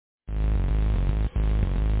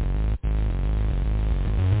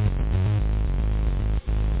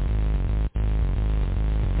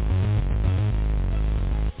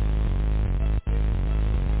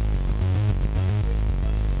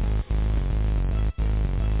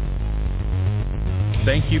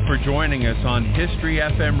Thank you for joining us on History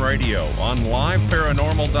FM Radio on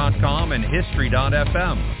liveparanormal.com and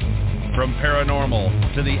history.fm. From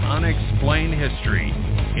paranormal to the unexplained history,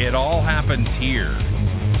 it all happens here.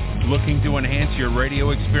 Looking to enhance your radio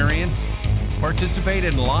experience? Participate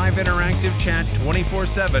in live interactive chat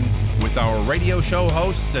 24/7 with our radio show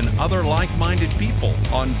hosts and other like-minded people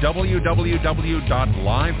on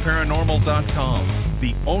www.liveparanormal.com,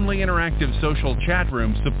 the only interactive social chat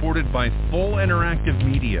room supported by full interactive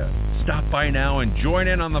media. Stop by now and join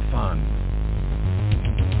in on the fun.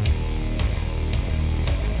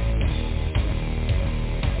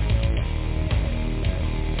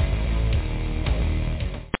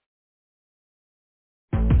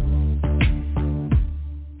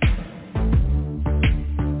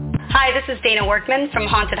 Hi, this is Dana Workman from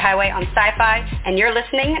Haunted Highway on Sci-Fi, and you're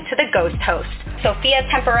listening to the Ghost Host, Sophia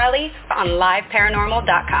Temperilli on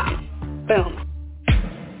liveparanormal.com. Boom.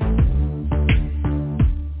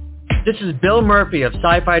 This is Bill Murphy of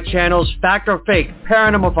Sci-Fi Channel's Fact or Fake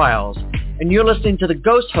Paranormal Files, and you're listening to the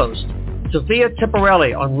Ghost Host, Sophia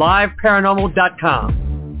Temperilli on liveparanormal.com.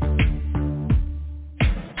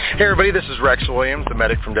 Hey everybody, this is Rex Williams, the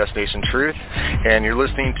medic from Destination Truth, and you're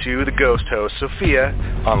listening to the Ghost Host, Sophia,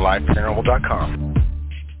 on liveparanormal.com.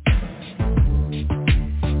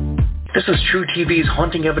 This is True TV's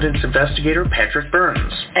haunting evidence investigator, Patrick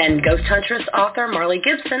Burns. And Ghost Huntress author, Marley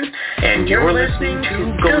Gibson. And you're listening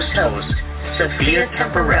to Ghost Host, Sophia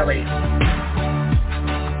Temperilli.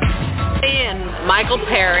 And Michael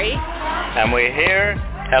Perry. And we're here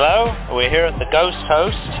at the Ghost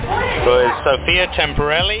Host with Sophia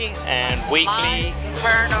Temperilli and weekly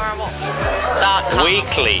Paranormal.com.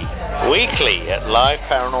 Weekly at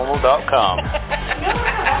liveparanormal.com.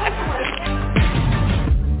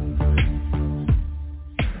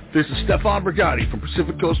 This is Stefan Brigatti from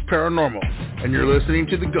Pacific Coast Paranormal, and you're listening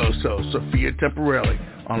to the Ghost Host, Sophia Temperilli,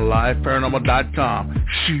 on liveparanormal.com.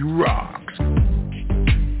 She rocks.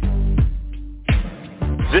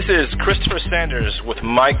 This is Christopher Sanders with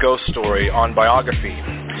My Ghost Story on Biography.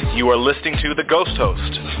 You are listening to The Ghost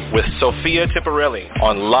Host with Sophia Temperilli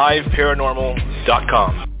on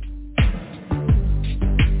liveparanormal.com.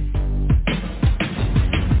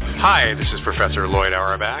 Hi, this is Professor Lloyd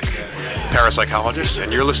Auerbach, parapsychologist,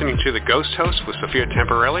 and you're listening to The Ghost Host with Sophia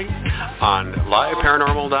Temperilli on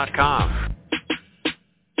liveparanormal.com.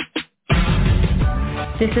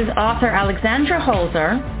 This is author Alexandra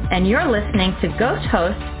Holzer, and you're listening to Ghost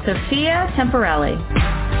Host Sophia Temperilli.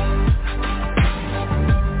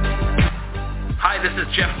 Hi, this is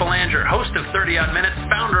Jeff Belanger, host of 30 Odd Minutes,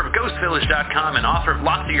 founder of GhostVillage.com, and author of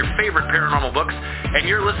lots of your favorite paranormal books, and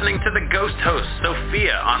you're listening to the Ghost Host,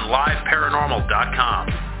 Sophia, on liveparanormal.com.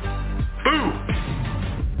 Boo!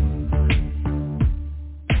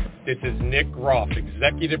 This is Nick Groff,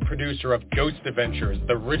 executive producer of Ghost Adventures,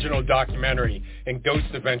 the original documentary, and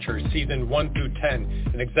Ghost Adventures Season 1 through 10,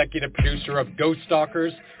 and executive producer of Ghost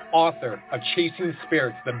Stalkers, author of Chasing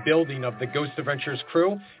Spirits, the building of the Ghost Adventures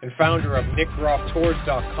crew, and founder of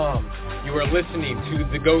NickGroffTours.com. You are listening to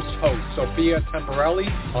the Ghost Host, Sophia Temperilli,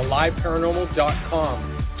 on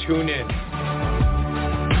liveparanormal.com. Tune in.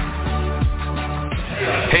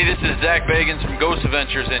 Hey, this is Zach Bagans from Ghost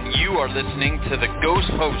Adventures, and you are listening to the Ghost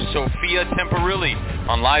Host, Sophia Temperilli,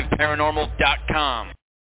 on liveparanormal.com.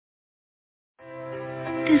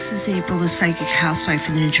 This is April, the psychic housewife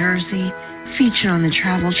in New Jersey, featured on the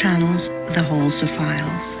travel channels, The Holzer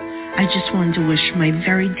Files. I just wanted to wish my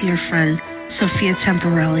very dear friend, Sophia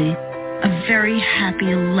Temperilli, a very happy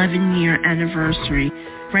 11-year anniversary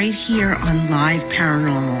right here on Live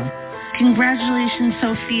Paranormal. Congratulations,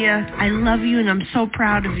 Sophia. I love you, and I'm so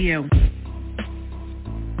proud of you.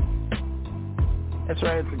 That's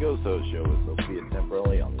right. It's the Ghost Host Show with Sophia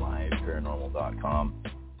Temperilli on liveparanormal.com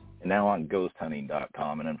and now on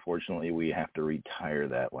ghosthunting.com. And unfortunately, we have to retire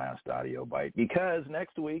that last audio bite because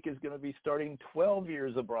next week is going to be starting 12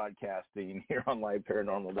 years of broadcasting here on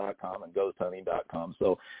liveparanormal.com and ghosthunting.com.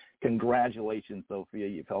 So congratulations, Sophia.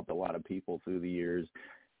 You've helped a lot of people through the years.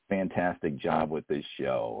 Fantastic job with this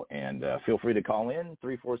show. And feel free to call in,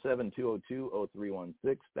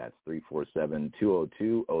 347-202-0316. That's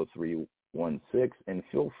 347-202-0316. And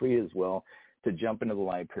feel free as well to jump into the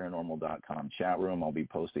liveparanormal.com chat room. I'll be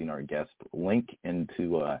posting our guest link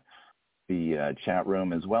into the chat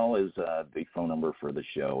room, as well as the phone number for the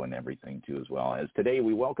show and everything, too, as well. As today,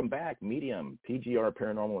 we welcome back medium, PGR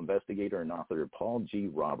Paranormal investigator and author Paul G.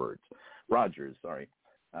 Rogers.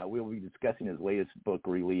 We'll be discussing his latest book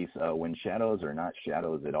release, When Shadows Are Not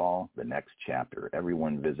Shadows at All, The Next Chapter.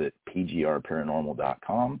 Everyone visit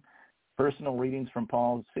pgrparanormal.com. Personal readings from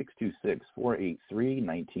Paul,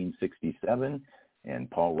 626-483-1967.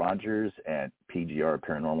 And Paul Rogers at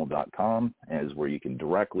PGRParanormal.com is where you can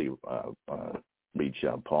directly reach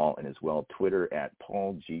Paul, and as well Twitter at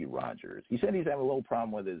Paul G. Rogers. He said he's having a little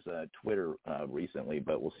problem with his Twitter recently,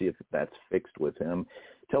 but we'll see if that's fixed with him.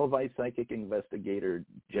 Televised psychic investigator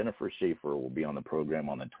Jennifer Schaefer will be on the program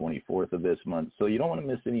on the 24th of this month, so you don't want to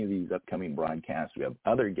miss any of these upcoming broadcasts. We have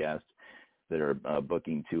other guests that are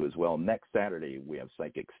booking too as well. Next Saturday, we have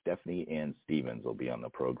psychic Stephanie Ann Stevens will be on the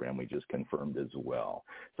program. We just confirmed as well.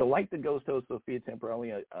 So like the Ghost Host Sophia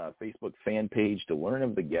Temperilli Facebook fan page to learn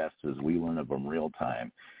of the guests as we learn of them real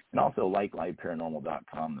time. And also like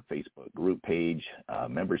liveparanormal.com, the Facebook group page,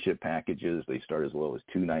 membership packages. They start as low as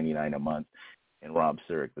 $2.99 a month. And Rob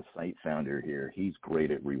Sarek, the site founder here, he's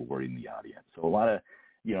great at rewarding the audience. So a lot of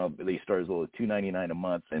they start as low as $2.99 a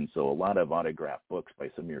month, and so a lot of autographed books by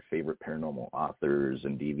some of your favorite paranormal authors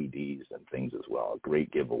and DVDs and things as well.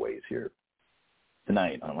 Great giveaways here.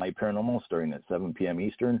 Tonight on Light Paranormal, starting at 7 p.m.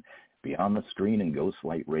 Eastern, Beyond the Screen and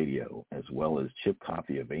Ghostlight Radio, as well as Chip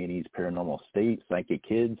Coffey of A&E's Paranormal State, Psychic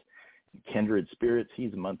Kids, Kindred Spirits.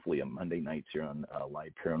 He's monthly on Monday nights here on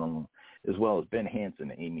Live Paranormal, as well as Ben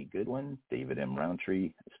Hansen, Amy Goodwin, David M.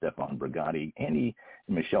 Roundtree, Stefan Brigatti, Andy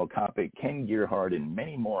and Michelle Kopic, Ken Gearhart, and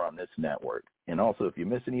many more on this network. And also, if you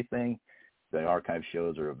miss anything, the archive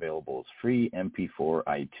shows are available as free MP4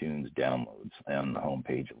 iTunes downloads on the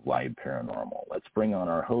homepage of Live Paranormal. Let's bring on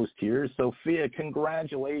our host here. Sophia,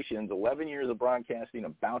 congratulations. 11 years of broadcasting,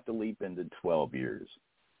 about to leap into 12 years.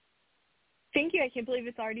 Thank you. I can't believe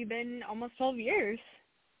it's already been almost 12 years.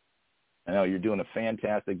 I know you're doing a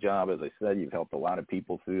fantastic job. As I said, you've helped a lot of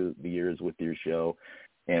people through the years with your show,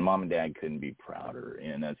 and Mom and Dad couldn't be prouder.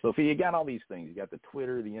 And Sophia, you got all these things. You got the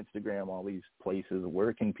Twitter, the Instagram, all these places.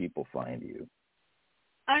 Where can people find you?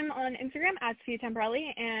 I'm on Instagram at Sophia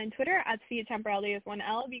Temperilli and Twitter at Sophia Temperilli with one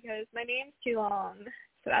L because my name's too long.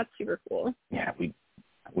 So that's super cool. Yeah, we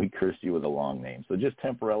cursed you with a long name. So just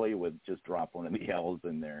Temperilli with just drop one of the L's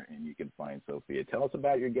in there and you can find Sophia. Tell us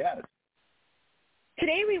about your guest.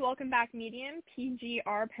 Today we welcome back medium,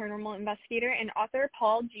 PGR Paranormal investigator, and author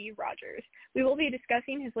Paul G. Rogers. We will be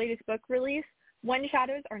discussing his latest book release, When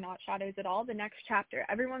Shadows Are Not Shadows at All, the next chapter.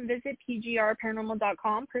 Everyone visit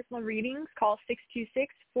PGRParanormal.com. Personal readings, call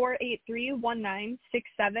 626-483-1967.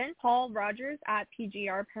 Paul Rogers at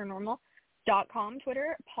PGRParanormal.com.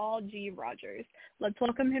 Twitter, Paul G. Rogers. Let's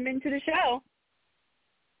welcome him into the show.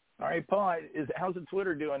 All right, Paul, how's the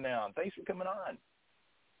Twitter doing now? Thanks for coming on.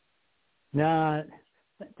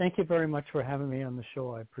 Thank you very much for having me on the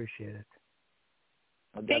show. I appreciate it.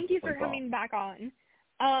 Thank you for coming back on.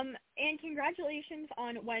 And congratulations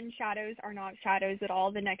on When Shadows Are Not Shadows at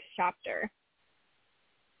All, the next chapter.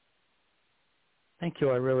 Thank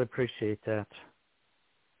you. I really appreciate that.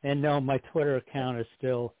 And no, my Twitter account is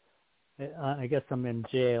still, I guess I'm in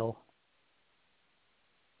jail.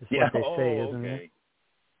 Is what they say, isn't it?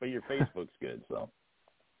 But your Facebook's good, so.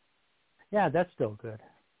 Yeah, that's still good.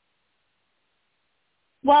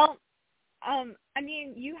 Well, I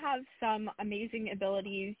mean, you have some amazing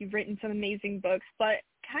abilities. You've written some amazing books, but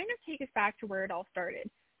kind of take us back to where it all started.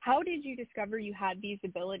 How did you discover you had these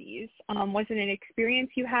abilities? Was it an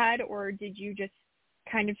experience you had, or did you just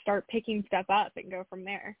kind of start picking stuff up and go from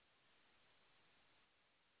there?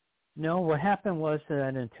 No, what happened was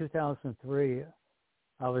that in 2003,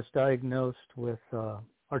 I was diagnosed with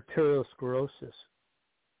arterial sclerosis,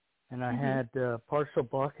 and I had partial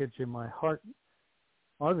blockage in my heart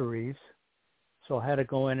arteries, so I had to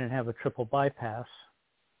go in and have a triple bypass.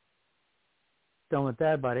 Done with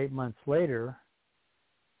that, about 8 months later,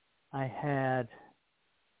 I had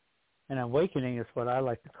an awakening, is what I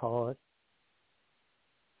like to call it,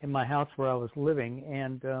 in my house where I was living,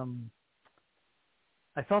 and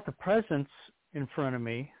I felt a presence in front of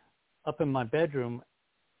me up in my bedroom,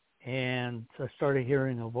 and I started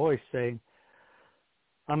hearing a voice saying,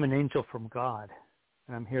 "I'm an angel from God,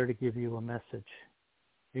 and I'm here to give you a message.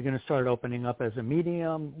 You're going to start opening up as a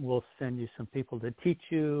medium. We'll send you some people to teach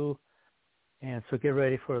you. And so get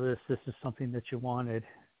ready for this. This is something that you wanted."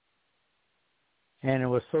 And it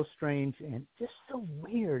was so strange and just so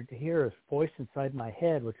weird to hear a voice inside my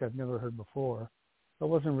head, which I've never heard before. I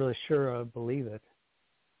wasn't really sure I'd believe it.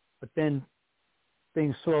 But then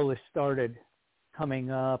things slowly started coming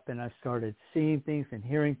up, and I started seeing things and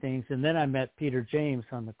hearing things. And then I met Peter James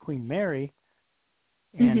on the Queen Mary,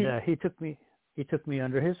 and he took me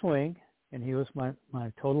under his wing, and he was my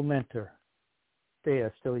total mentor. Today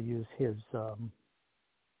I still use his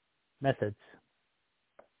methods.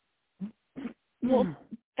 Well,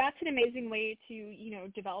 that's an amazing way to,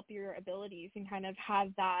 develop your abilities and kind of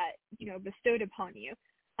have that, bestowed upon you.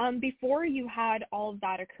 before you had all of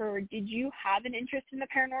that occur, did you have an interest in the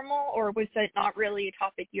paranormal, or was that not really a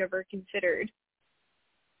topic you ever considered?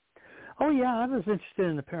 Oh, yeah, I was interested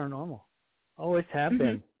in the paranormal. Always have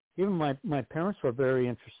been. Even my parents were very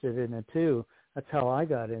interested in it, too. That's how I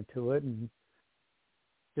got into it. And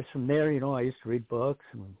just from there, I used to read books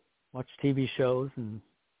and watch TV shows, and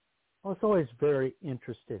I was always very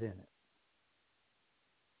interested in it.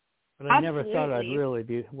 But I never thought I'd really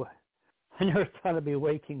be... I never thought I'd be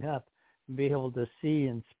waking up and be able to see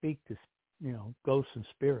and speak to, ghosts and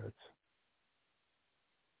spirits.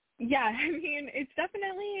 Yeah, I mean, it's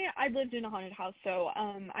definitely, I lived in a haunted house, so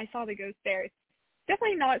I saw the ghost there. It's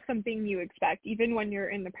definitely not something you expect, even when you're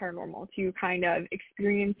in the paranormal, to kind of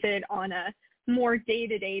experience it on a more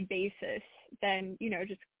day-to-day basis than,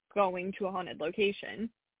 just going to a haunted location.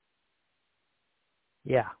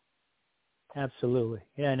 Yeah, absolutely.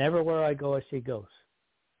 Yeah, and everywhere I go, I see ghosts.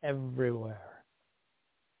 Everywhere.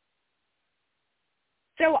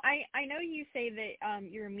 So I know you say that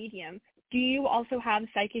you're a medium. Do you also have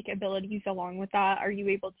psychic abilities along with that? Are you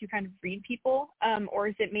able to kind of read people? Or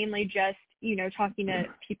is it mainly just, talking to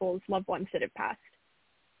people's loved ones that have passed?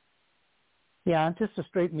 Yeah, I'm just a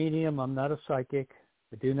straight medium. I'm not a psychic.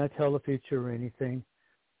 I do not tell the future or anything.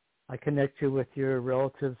 I connect you with your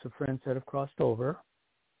relatives or friends that have crossed over.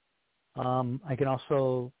 I can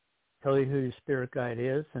also tell you who your spirit guide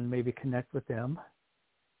is and maybe connect with them.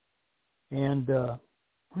 And,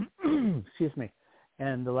 excuse me.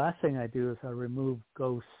 And the last thing I do is I remove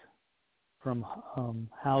ghosts from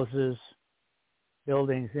houses,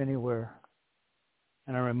 buildings, anywhere,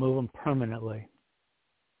 and I remove them permanently.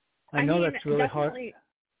 I know that's really hard.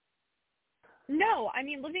 No, I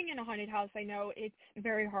mean, living in a haunted house, I know it's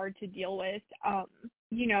very hard to deal with.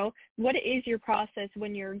 What is your process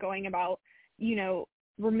when you're going about,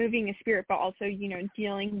 removing a spirit, but also,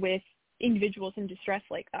 dealing with individuals in distress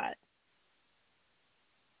like that?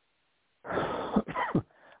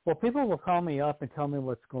 Well, people will call me up and tell me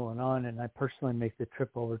what's going on, and I personally make the trip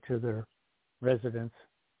over to their residence.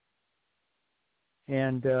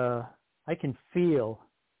 And I can feel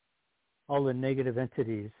all the negative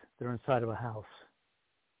entities that are inside of a house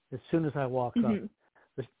as soon as I walk up.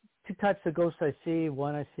 There's two types of ghosts I see.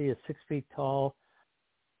 One I see is 6 feet tall,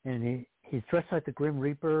 and he's dressed like the Grim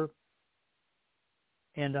Reaper.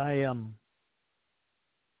 And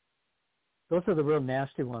those are the real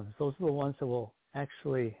nasty ones. Those are the ones that will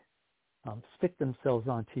actually stick themselves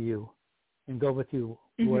onto you and go with you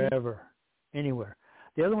wherever, anywhere.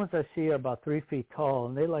 The other ones I see are about 3 feet tall,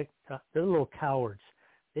 and they're little cowards.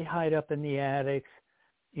 They hide up in the attics,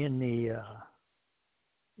 in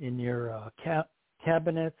your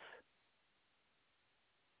cabinets,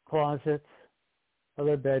 closets,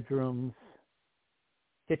 other bedrooms,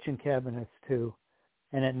 kitchen cabinets too.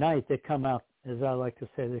 And at night they come out, as I like to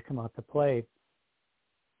say, they come out to play.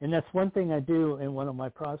 And that's one thing I do in one of my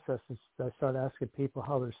processes. I start asking people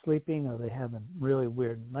how they're sleeping. Are they having really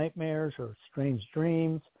weird nightmares or strange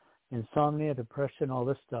dreams, insomnia, depression, all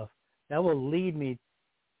this stuff? That will lead me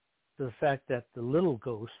to the fact that the little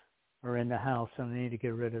ghosts are in the house and I need to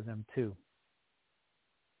get rid of them too.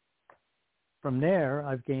 From there,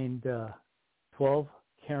 I've gained 12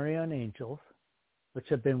 carry-on angels, which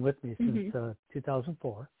have been with me since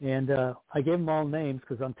 2004. And I gave them all names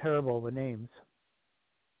because I'm terrible with names.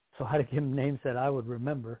 So I had to give them names that I would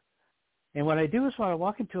remember. And what I do is when I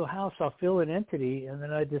walk into a house, I'll feel an entity, and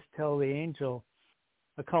then I just tell the angel,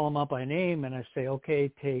 I call them up by name, and I say,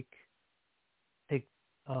 okay, take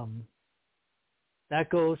that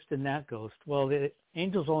ghost and that ghost. Well, the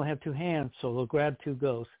angels only have two hands, so they'll grab two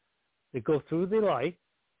ghosts. They go through the light,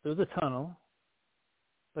 through the tunnel,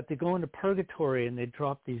 but they go into purgatory and they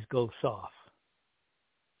drop these ghosts off.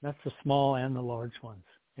 That's the small and the large ones.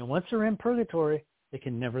 And once they're in purgatory, they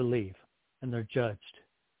can never leave, and they're judged.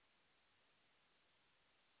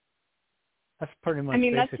 That's pretty much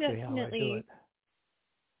basically how I do it.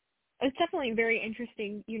 It's definitely very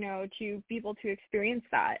interesting, to be able to experience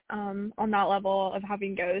that on that level of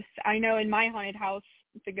having ghosts. I know in my haunted house,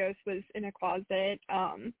 the ghost was in a closet,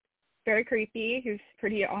 very creepy. He was a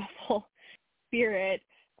pretty awful spirit.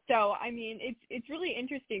 So, I mean, it's really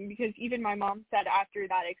interesting because even my mom said after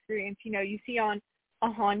that experience, you see on A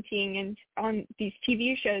Haunting and on these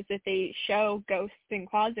TV shows that they show ghosts in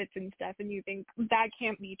closets and stuff, and you think that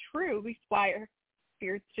can't be true. Why are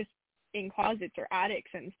spirits just in closets or attics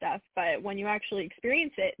and stuff? But when you actually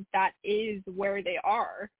experience it, that is where they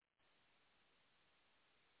are.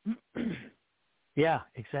 Yeah,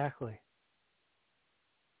 exactly.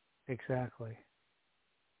 Exactly.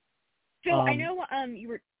 So I know you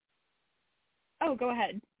were... Oh, go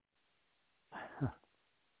ahead.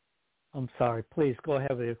 I'm sorry. Please go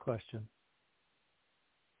ahead with your question.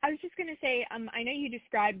 I was just going to say, I know you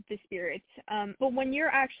described the spirits, but when you're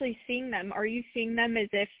actually seeing them, are you seeing them as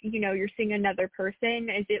if, you're seeing another person?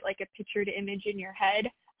 Is it like a pictured image in your head?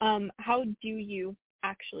 How do you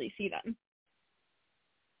actually see them?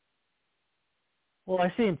 Well,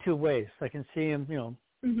 I see them two ways. I can see them,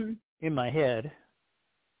 in my head,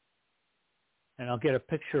 and I'll get a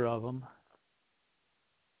picture of them.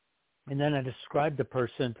 And then I describe the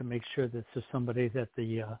person to make sure this is somebody that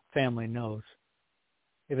the family knows.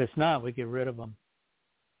 If it's not, we get rid of them.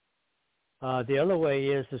 The other way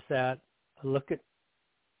is that I look at,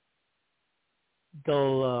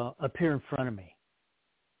 they'll appear in front of me.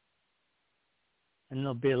 And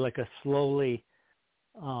they'll be like a slowly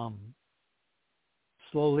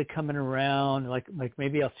coming around, like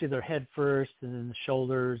maybe I'll see their head first and then the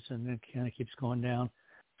shoulders, and then it kind of keeps going down.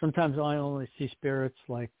 Sometimes I only see spirits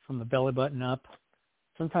like from the belly button up.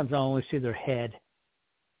 Sometimes I only see their head.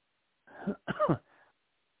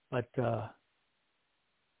 But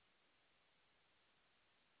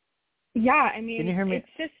yeah, I mean, can you hear me? It's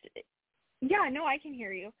just, yeah, no, I can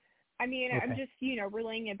hear you. I mean, Okay. I'm just,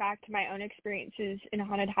 relaying it back to my own experiences in a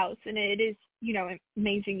haunted house, and it is,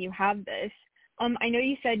 amazing you have this. I know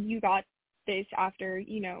you said you got this after,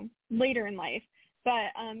 later in life,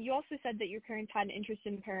 but you also said that your parents had an interest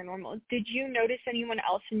in paranormal. Did you notice anyone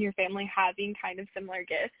else in your family having kind of similar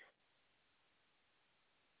gifts?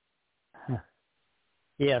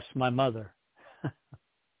 Yes, my mother.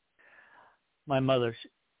 My mother,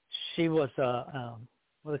 she was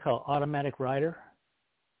what they call automatic rider.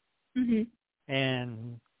 Mm-hmm.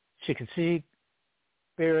 And she could see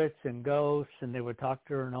spirits and ghosts, and they would talk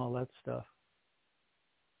to her and all that stuff.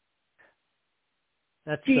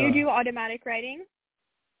 Do you do automatic writing?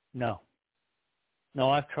 No.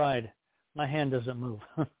 No, I've tried. My hand doesn't move.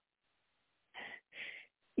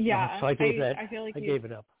 Yeah. So I gave gave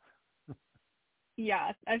it up.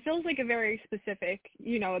 Yeah, it feels like a very specific,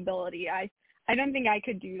 ability. I don't think I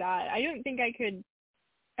could do that. I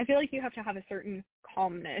feel like you have to have a certain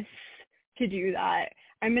calmness to do that.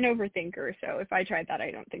 I'm an overthinker, so if I tried that,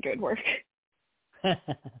 I don't think it would work.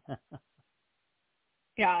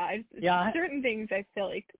 Certain things I feel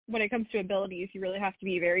like when it comes to abilities, you really have to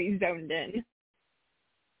be very zoned in.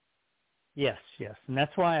 Yes. And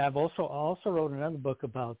that's why I also wrote another book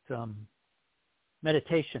about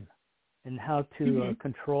meditation and how to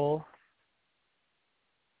control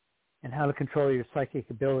your psychic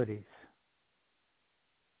abilities.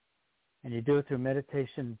 And you do it through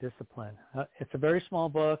meditation discipline. It's a very small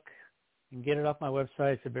book. You can get it off my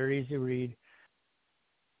website. It's a very easy read.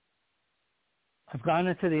 I've gone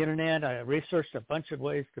into the internet. I researched a bunch of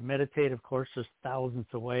ways to meditate. Of course, there's thousands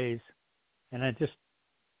of ways. And I just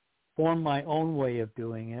formed my own way of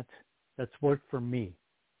doing it that's worked for me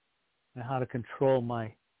and how to control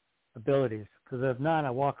my abilities. Because if not,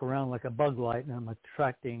 I walk around like a bug light and I'm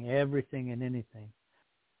attracting everything and anything.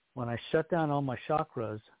 When I shut down all my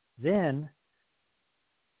chakras, then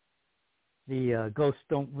the ghosts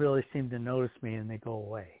don't really seem to notice me and they go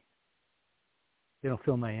away. They don't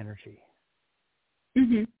feel my energy.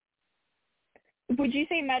 Mm-hmm. Would you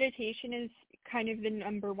say meditation is kind of the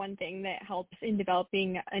number one thing that helps in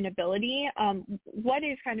developing an ability? What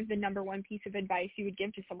is kind of the number one piece of advice you would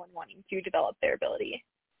give to someone wanting to develop their ability?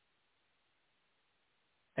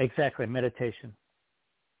 Exactly, meditation.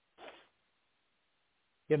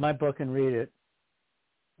 Get my book and read it.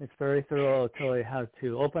 It's very thorough. It'll tell you how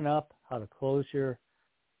to open up, how to close your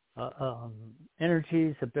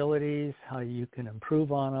energies, abilities, how you can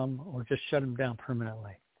improve on them, or just shut them down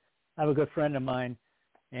permanently. I have a good friend of mine,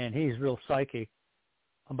 and he's real psychic,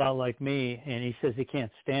 about like me, and he says he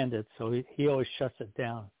can't stand it, so he always shuts it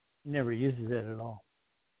down. He never uses it at all.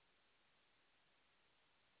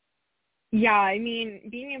 Yeah, I mean,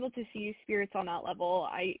 being able to see spirits on that level,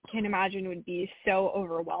 I can imagine would be so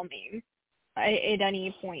overwhelming at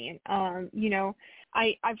any point.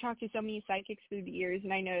 I've talked to so many psychics through the years,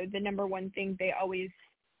 and I know the number one thing they always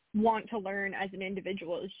want to learn as an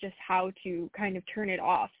individual is just how to kind of turn it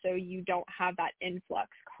off so you don't have that influx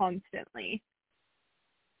constantly.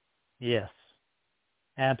 Yes,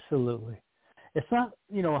 absolutely. It's not,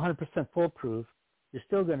 100% foolproof. You're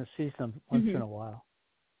still going to see some once in a while.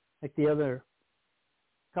 Like the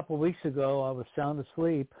couple of weeks ago, I was sound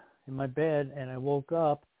asleep in my bed, and I woke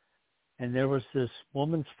up, and there was this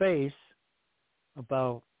woman's face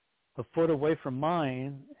about a foot away from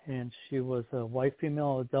mine, and she was a white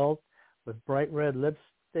female adult with bright red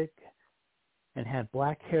lipstick and had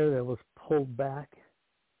black hair that was pulled back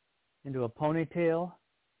into a ponytail.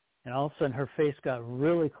 And all of a sudden, her face got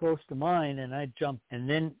really close to mine, and I jumped. And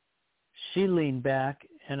then she leaned back,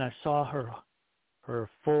 and I saw her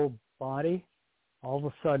full body all of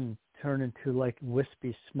a sudden turn into like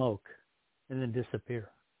wispy smoke and then disappear.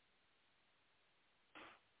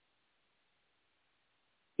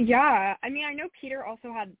 Yeah, I mean, I know Peter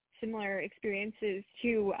also had similar experiences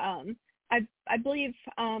too. I believe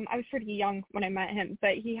I was pretty young when I met him,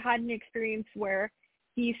 but he had an experience where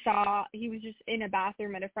he was just in a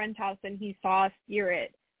bathroom at a friend's house and he saw a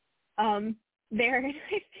spirit there. And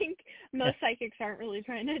I think most psychics aren't really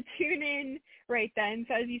trying to tune in right then.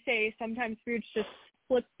 So as you say, sometimes spirits just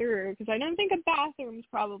slip through, because I don't think a bathroom is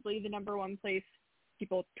probably the number one place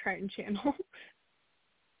people try and channel.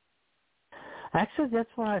 Actually, that's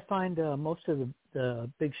where I find most of the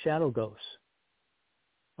big shadow ghosts.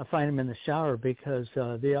 I find them in the shower because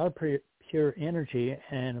they are pure energy,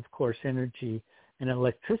 and of course energy and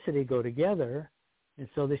electricity go together, and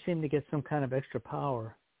so they seem to get some kind of extra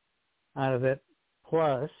power out of it.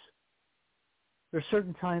 Plus, there's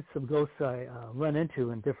certain types of ghosts I run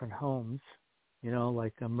into in different homes,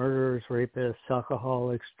 like murderers, rapists,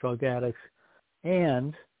 alcoholics, drug addicts,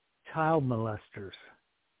 and child molesters.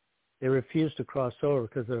 They refuse to cross over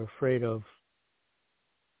because they're afraid of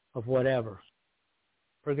whatever.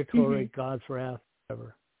 Purgatory, God's wrath,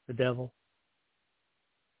 whatever, the devil.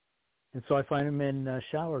 And so I find them in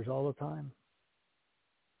showers all the time.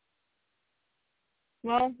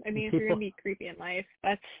 Well, I mean, if you're going to be creepy in life,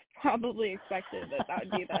 that's probably expected that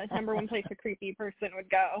would be the number one place a creepy person would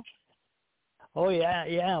go. Oh, yeah.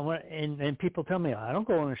 And people tell me, I don't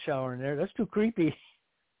go in a shower in there. That's too creepy.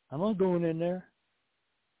 I'm not going in there.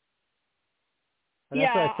 But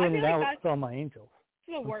that's why I clean it out with all my angels.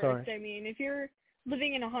 It's the worst. I mean, if you're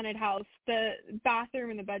living in a haunted house, the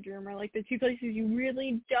bathroom and the bedroom are like the two places you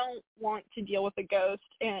really don't want to deal with a ghost,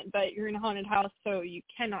 but you're in a haunted house, so you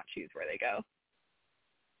cannot choose where they go.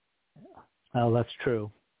 Oh, that's true.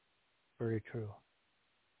 Very true.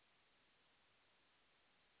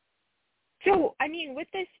 So, I mean, with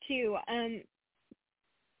this too,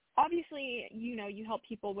 obviously, you help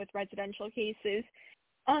people with residential cases.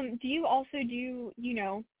 Do you also do,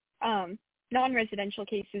 non-residential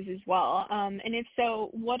cases as well? And if so,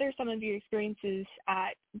 what are some of your experiences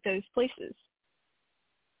at those places?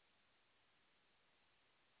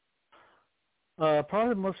 Probably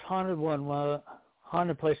the most haunted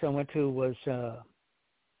place I went to was a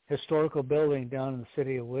historical building down in the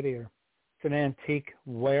city of Whittier. It's an antique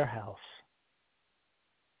warehouse,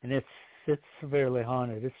 and it's severely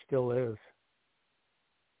haunted. It still is.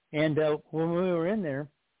 And when we were in there,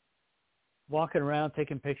 walking around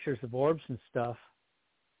taking pictures of orbs and stuff,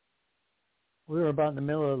 we were about in the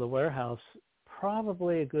middle of the warehouse,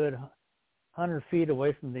 probably a good 100 feet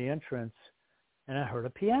away from the entrance, and I heard a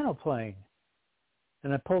piano playing.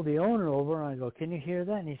 And I pulled the owner over, and I go, "Can you hear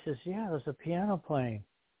that?" And he says, "Yeah, there's a piano playing."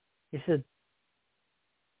 He said,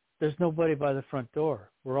 "There's nobody by the front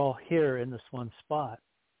door. We're all here in this one spot.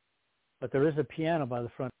 But there is a piano by the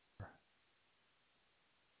front door."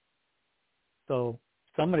 So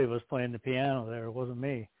somebody was playing the piano there. It wasn't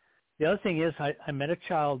me. The other thing is I met a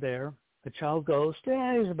child there, a child ghost.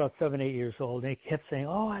 Yeah, he was about 7, 8 years old. And he kept saying,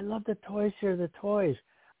 "Oh, I love the toys here, the toys."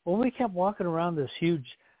 Well, we kept walking around this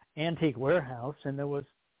huge antique warehouse, and there was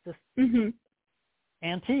just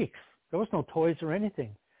antiques. There was no toys or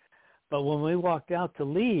anything. But when we walked out to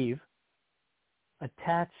leave,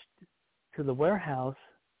 attached to the warehouse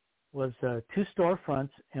was 2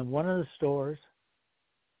 storefronts, and one of the stores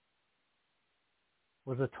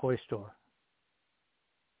was a toy store.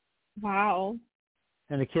 Wow.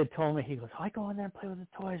 And the kid told me, he goes, "I go in there and play with the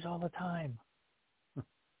toys all the time."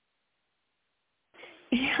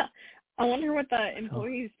 Yeah. I wonder what the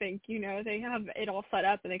employees think. They have it all set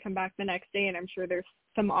up and they come back the next day and I'm sure there's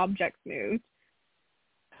some objects moved.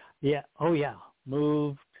 Yeah. Oh, yeah.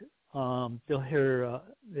 Moved. They'll hear,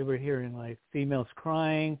 they were hearing like females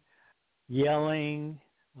crying, yelling,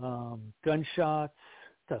 gunshots,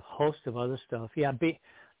 a host of other stuff. Yeah.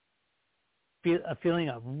 Feeling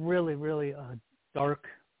a really, really dark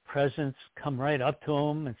presence come right up to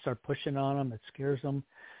them and start pushing on them. It scares them.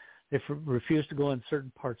 They refuse to go in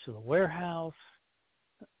certain parts of the warehouse.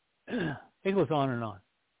 It goes on and on.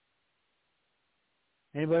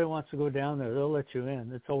 Anybody wants to go down there, they'll let you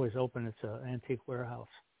in. It's always open. It's an antique warehouse.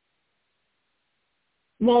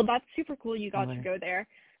 Well, that's super cool you got to go there.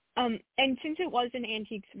 And since it was an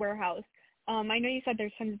antiques warehouse, I know you said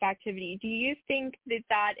there's tons of activity. Do you think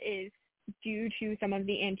that is due to some of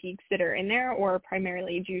the antiques that are in there or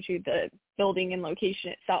primarily due to the building and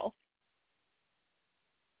location itself?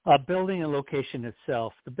 Building and location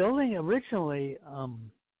itself. The building originally,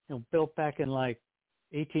 built back in like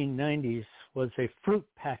 1890s, was a fruit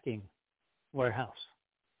packing warehouse.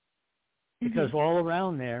 Because all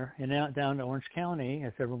around there and out down to Orange County,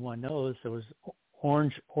 as everyone knows, there was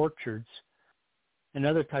orange orchards and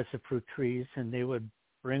other types of fruit trees, and they would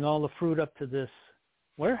bring all the fruit up to this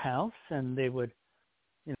warehouse, and they would,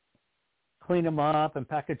 clean them up and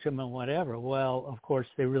package them and whatever. Well, of course,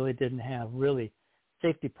 they really didn't have really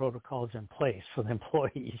safety protocols in place for the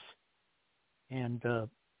employees. And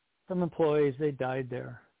some employees, they died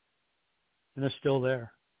there, and they're still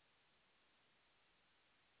there.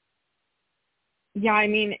 Yeah, I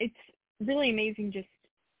mean, it's really amazing just,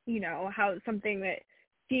 how something that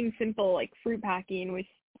seems simple like fruit packing was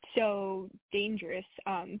so dangerous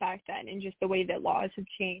back then, and just the way that laws have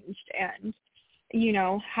changed, and,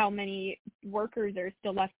 how many workers are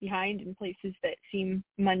still left behind in places that seem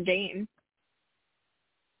mundane.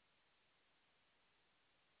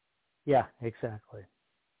 Yeah, exactly.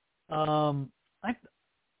 I've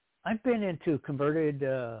been into converted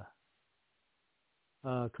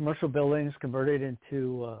commercial buildings, converted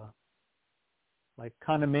into like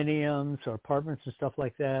condominiums or apartments and stuff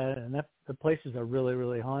like that, and the places are really,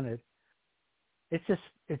 really haunted. It's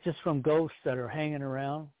just from ghosts that are hanging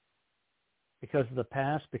around because of the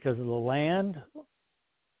past, because of the land,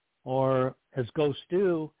 or as ghosts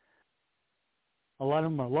do, a lot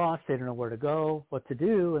of them are lost. They don't know where to go, what to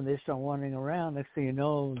do, and they start wandering around. Next thing you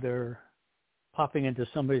know, they're popping into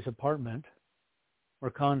somebody's apartment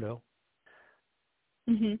or condo.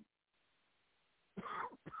 Mhm.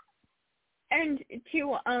 And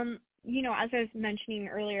to as I was mentioning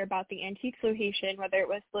earlier about the antiques location, whether it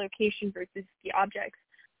was the location versus the objects,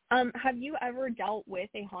 have you ever dealt with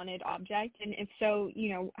a haunted object? And if so,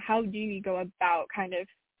 how do you go about kind of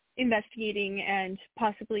investigating and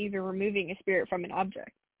possibly even removing a spirit from an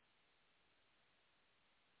object?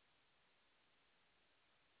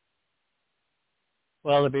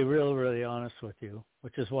 Well, to be really, really honest with you,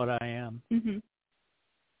 which is what I am,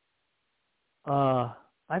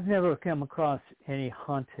 I've never come across any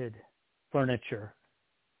haunted furniture.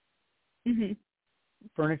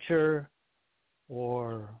 Furniture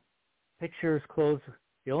or pictures, clothes.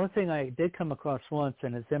 The only thing I did come across once,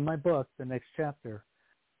 and it's in my book, the next chapter,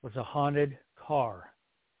 was a haunted car.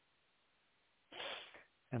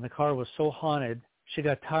 And the car was so haunted, she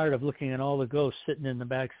got tired of looking at all the ghosts sitting in the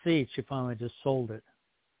back seat. She finally just sold it.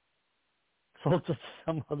 Sold it to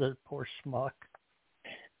some other poor schmuck.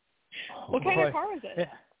 What kind of car was it?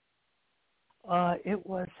 It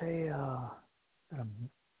was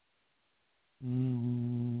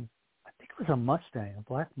I think it was a Mustang, a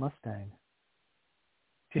black Mustang.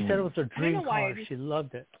 She said it was her dream car. She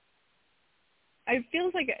loved it. It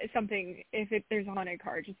feels like something, if there's a haunted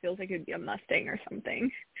car, it just feels like it would be a Mustang or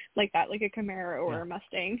something like that, like a Camaro or a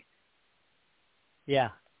Mustang. Yeah.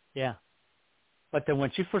 But then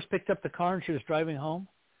when she first picked up the car and she was driving home,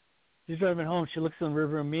 she looks in the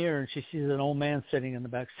rearview mirror and she sees an old man sitting in the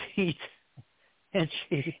back seat. And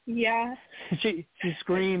she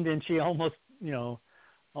screamed, and she almost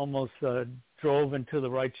drove into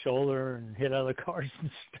the right shoulder and hit other cars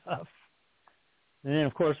and stuff. And then,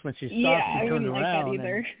 of course, when she stopped, she turned around. I wouldn't like that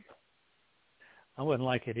either. I wouldn't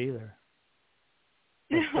like it either.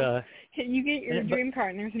 But, you get your dream car,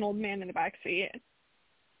 and there's an old man in the back seat.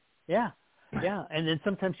 Yeah. And then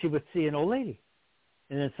sometimes she would see an old lady,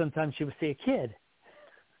 and then sometimes she would see a kid.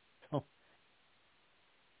 So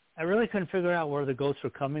I really couldn't figure out where the ghosts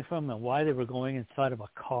were coming from and why they were going inside of a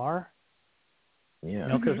car.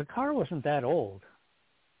 Yeah. Because the car wasn't that old.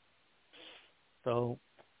 So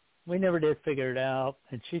we never did figure it out,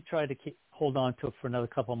 and she tried to hold on to it for another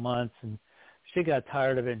couple of months, and she got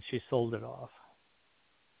tired of it, and she sold it off.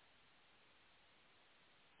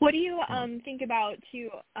 What do you think about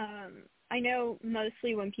I know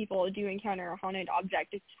mostly when people do encounter a haunted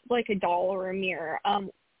object, it's like a doll or a mirror.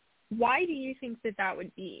 Why do you think that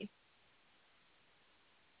would be?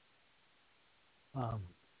 I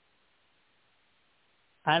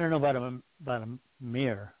don't know about a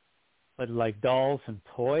mirror, but like dolls and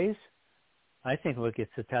toys, I think what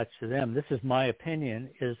gets attached to them, this is my opinion,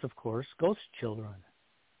 is, of course, ghost children.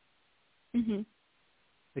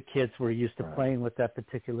 The kids were used to playing with that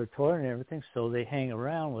particular toy and everything, so they hang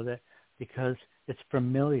around with it because it's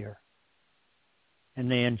familiar, and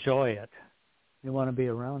they enjoy it. They want to be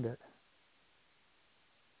around it.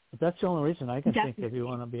 But that's the only reason I can think that you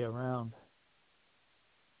want to be around.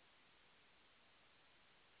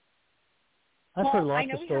 I've heard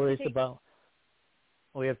lots of stories about...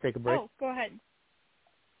 we have to take a break? Oh, go ahead.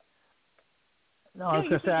 No, I was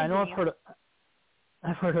going to say, I know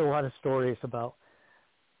I've heard a lot of stories about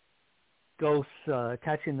ghosts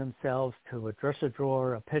attaching themselves to a dresser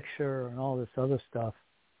drawer, a picture, and all this other stuff.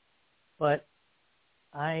 But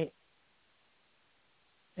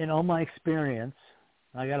in in all my experience,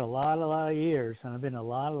 I got a lot of years, and I've been a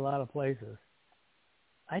lot of places.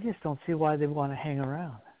 I just don't see why they want to hang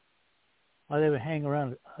around. Why they would hang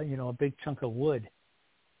around, a big chunk of wood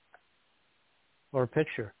or a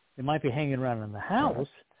picture. They might be hanging around in the house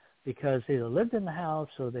because they either lived in the house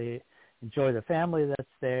or they enjoy the family that's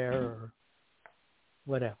there or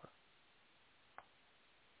whatever.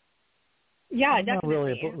 Yeah, I'm definitely. not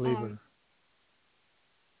really a believer.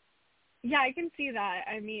 Yeah, I can see that.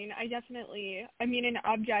 I mean, an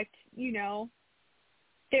object,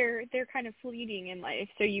 they're kind of fleeting in life,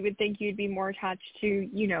 so you would think you'd be more attached to,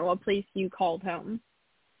 a place you called home.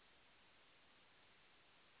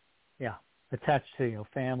 Yeah, attached to,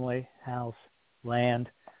 family, house,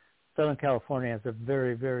 land. Southern California has a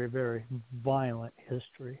very, very, very violent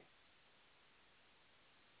history.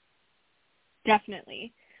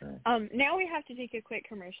 Definitely. Now we have to take a quick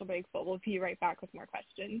commercial break, but we'll be right back with more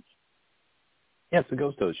questions. Yes, the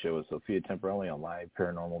Ghost Host Show with Sophia Temperilli on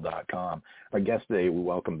liveparanormal.com. Our guest today, we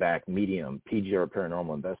welcome back medium, PGR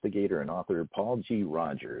Paranormal investigator, and author Paul G.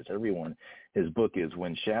 Rogers. Everyone, his book is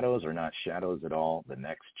When Shadows Are Not Shadows at All, The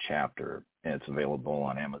Next Chapter, and it's available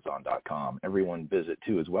on Amazon.com. Everyone visit,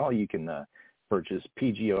 too, as well. You can purchase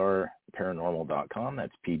PGRParanormal.com.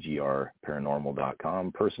 That's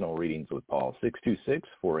PGRParanormal.com. Personal readings with Paul,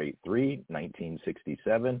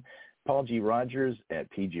 626-483-1967. Paul G. Rogers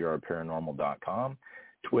at PGRParanormal.com.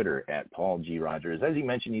 Twitter at Paul G. Rogers. As he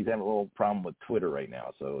mentioned, he's having a little problem with Twitter right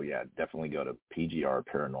now. So, yeah, definitely go to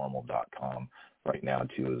PGRParanormal.com right now,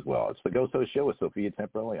 too, as well. It's the Ghost Host Show with Sophia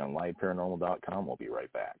Temperilli on liveparanormal.com. We'll be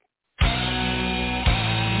right back.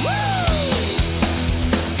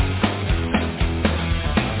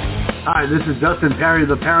 Hi, this is Dustin Perry,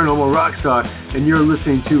 the Paranormal Rockstar, and you're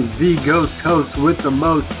listening to The Ghost Host with the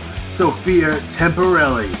most, Sophia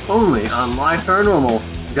Temperilli, only on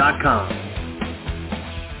liveparanormal.com.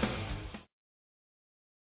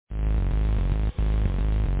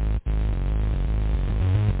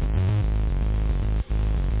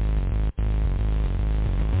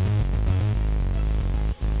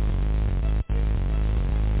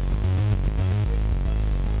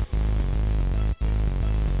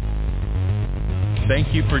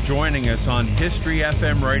 Thank you for joining us on History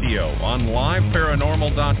FM Radio on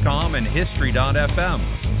liveparanormal.com and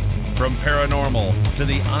history.fm. From paranormal to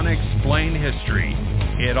the unexplained history,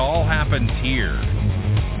 it all happens here.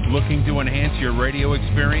 Looking to enhance your radio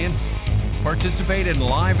experience? Participate in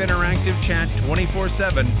live interactive chat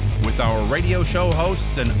 24/7 with our radio show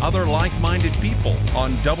hosts and other like-minded people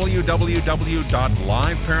on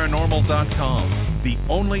www.liveparanormal.com, the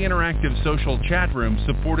only interactive social chat room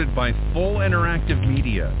supported by full interactive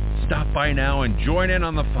media. Stop by now and join in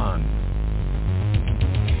on the fun.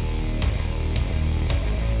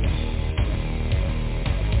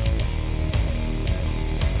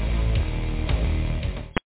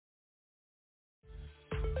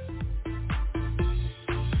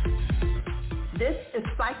 This is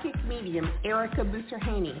psychic medium Erica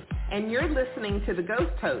Buterhaney, and you're listening to the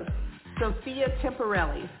Ghost Host, Sophia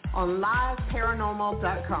Temperilli, on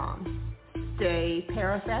liveparanormal.com. Stay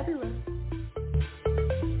parafabulous.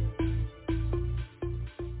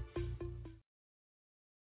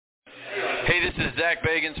 Hey, this is Zach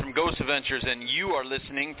Bagans from Ghost Adventures, and you are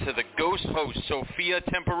listening to the Ghost Host, Sophia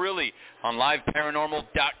Temperilli, on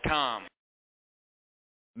liveparanormal.com.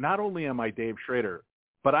 Not only am I Dave Schrader,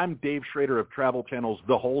 but I'm Dave Schrader of Travel Channel's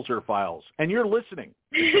The Holzer Files, and you're listening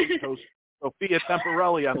to Ghost Host Sophia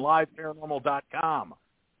Temperilli on liveparanormal.com.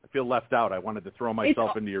 I feel left out. I wanted to throw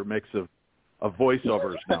myself into your mix of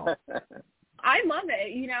voiceovers now. I love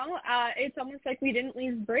it. It's almost like we didn't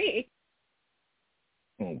leave break.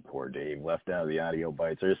 Oh, poor Dave, left out of the audio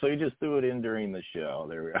bites there. So you just threw it in during the show.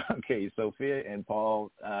 There we go. Okay, Sophia and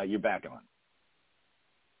Paul, you're back on.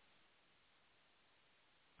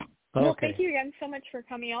 Well, thank you again so much for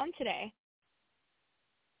coming on today.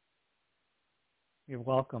 You're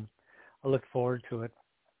welcome. I look forward to it.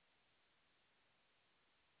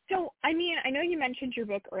 So, I know you mentioned your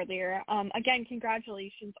book earlier. Again,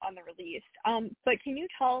 congratulations on the release. But can you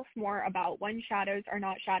tell us more about When Shadows Are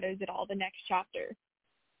Not Shadows at All, the next chapter?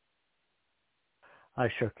 I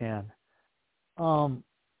sure can. I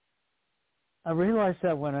realized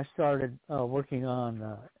that when I started working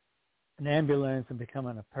on an ambulance and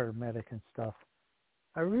becoming a paramedic and stuff,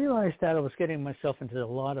 I realized that I was getting myself into a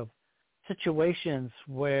lot of situations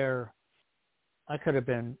where I could have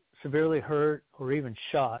been severely hurt or even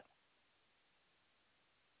shot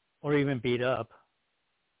or even beat up.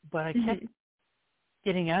 But I kept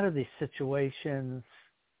getting out of these situations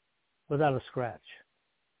without a scratch.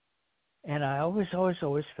 And I always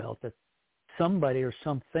felt that somebody or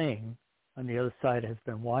something on the other side has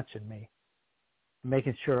been watching me,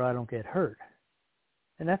 making sure I don't get hurt.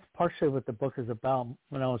 And that's partially what the book is about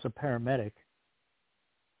when I was a paramedic.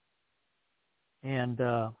 And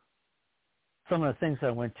some of the things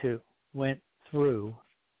I went through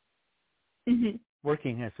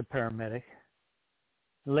working as a paramedic.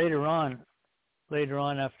 Later on,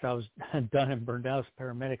 after I was done and burned out as a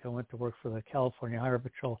paramedic, I went to work for the California Highway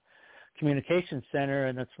Patrol Communications Center,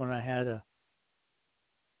 and that's when I had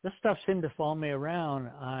this stuff seemed to follow me around.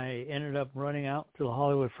 I ended up running out to the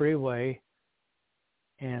Hollywood Freeway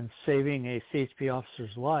and saving a CHP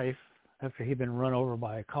officer's life after he'd been run over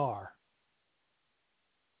by a car.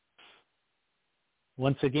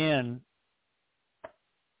 Once again,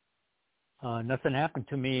 nothing happened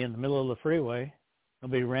to me in the middle of the freeway.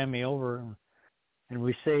 Nobody ran me over, and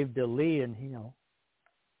we saved Lee, and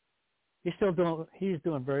he's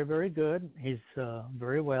doing very, very good. He's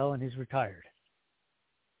very well, and he's retired.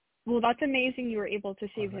 Well, that's amazing you were able to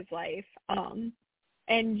save his life.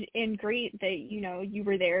 And great that, you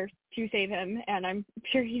were there to save him, and I'm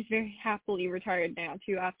sure he's very happily retired now,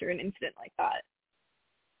 too, after an incident like that.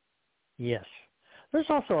 Yes. There's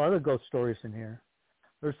also other ghost stories in here.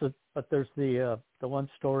 There's the one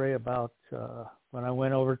story about when I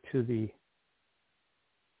went over to the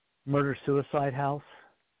murder-suicide house.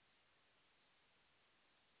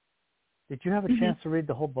 Did you have a chance to read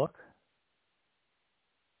the whole book?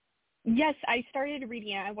 Yes, I started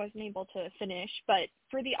reading it. I wasn't able to finish, but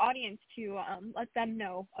for the audience to let them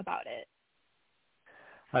know about it.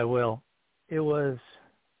 I will. It was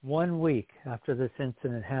 1 week after this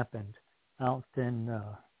incident happened out in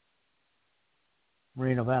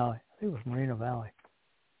Moreno Valley. I think it was Moreno Valley.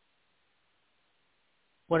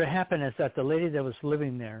 What had happened is that the lady that was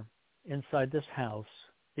living there inside this house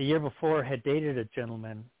the year before had dated a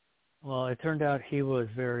gentleman. Well, it turned out he was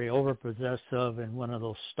very overpossessive and one of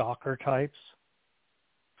those stalker types.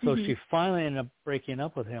 So she finally ended up breaking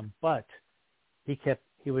up with him, but he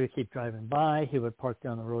would keep driving by. He would park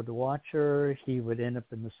down the road to watch her. He would end up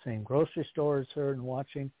in the same grocery store as her and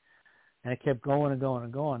watching. And it kept going and going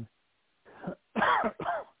and going.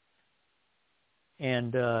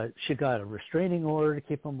 And she got a restraining order to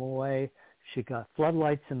keep him away. She got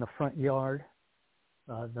floodlights in the front yard,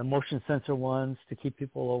 the motion sensor ones to keep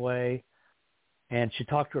people away. And she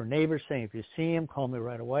talked to her neighbors saying, if you see him, call me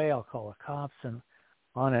right away. I'll call the cops, and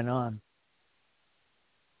on and on.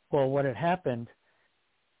 Well, what had happened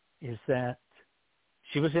is that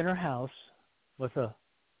she was in her house with a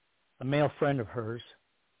male friend of hers,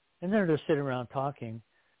 and they're just sitting around talking,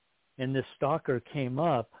 and this stalker came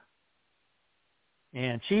up,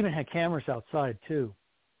 and she even had cameras outside too.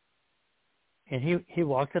 And he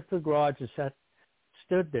walked up to the garage and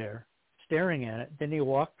stood there staring at it. Then he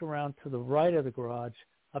walked around to the right of the garage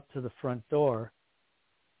up to the front door.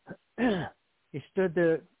 He stood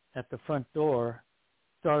there at the front door,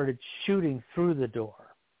 started shooting through the door.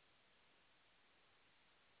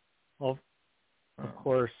 Well, of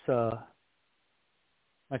course,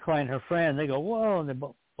 my client and her friend, they go, whoa, and they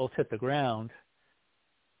both hit the ground.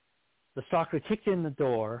 The stalker kicked in the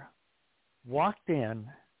door, walked in,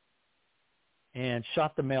 and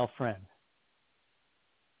shot the male friend.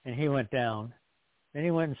 And he went down. Then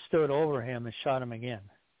he went and stood over him and shot him again.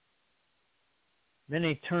 Then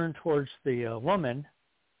he turned towards the woman,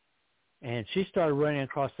 and she started running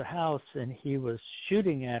across the house, and he was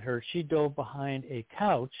shooting at her. She dove behind a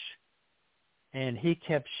couch, and he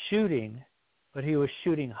kept shooting, but he was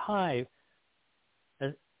shooting high,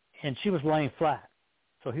 and she was lying flat.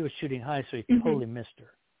 So he was shooting high, so he totally missed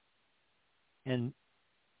her. And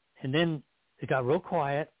then it got real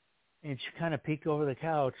quiet, and she kind of peeked over the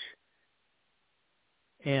couch,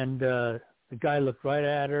 and the guy looked right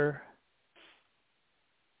at her,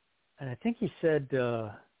 and I think he said,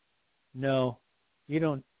 no, you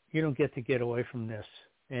don't get to get away from this.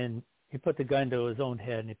 And he put the gun to his own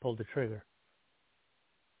head, and he pulled the trigger.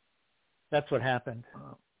 That's what happened.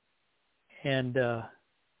 And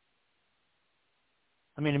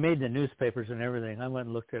it made the newspapers and everything. I went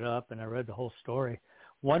and looked it up, and I read the whole story.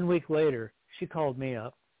 1 week later, she called me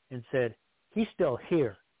up and said, he's still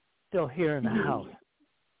here in the house.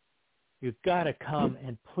 You've got to come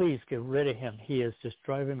and please get rid of him. He is just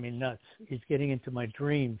driving me nuts. He's getting into my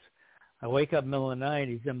dreams. I wake up in the middle of the night.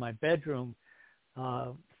 He's in my bedroom.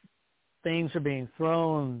 Things are being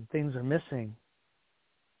thrown. Things are missing.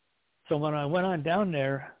 So when I went on down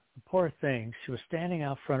there, the poor thing, she was standing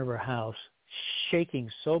out front of her house,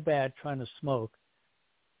 shaking so bad trying to smoke.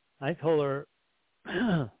 I told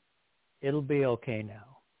her, it'll be okay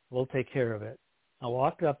now. We'll take care of it. I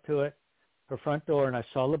walked up to it, her front door, and I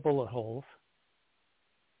saw the bullet holes.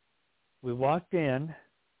 We walked in,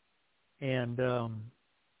 and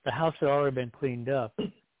the house had already been cleaned up.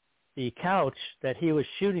 The couch that he was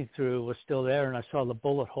shooting through was still there, and I saw the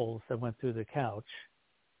bullet holes that went through the couch.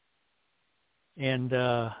 And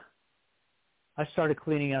I started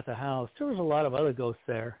cleaning out the house. There was a lot of other ghosts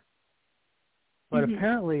there, but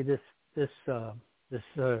apparently this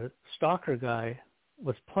stalker guy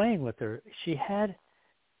was playing with her. She had,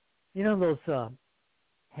 you know, those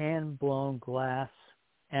hand-blown glass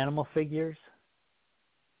animal figures?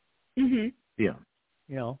 Yeah.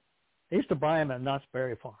 You know, they used to buy them at Knott's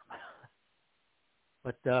Berry Farm.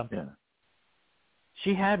 But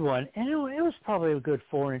she had one, and it was probably a good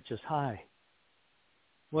 4 inches high.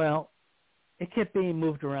 Well, it kept being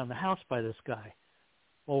moved around the house by this guy.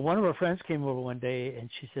 Well, one of her friends came over one day, and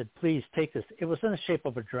she said, please take this. It was in the shape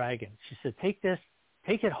of a dragon. She said, take this,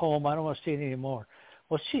 take it home. I don't want to see it anymore.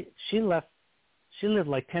 Well, she left. She lived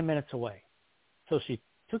like 10 minutes away. So she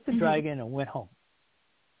took the dragon and went home.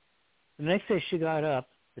 The next day she got up,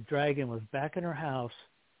 the dragon was back in her house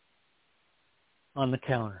on the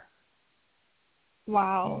counter.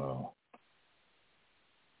 Wow.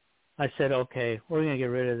 I said, okay, we're going to get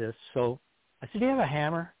rid of this. So I said, do you have a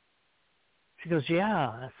hammer? She goes,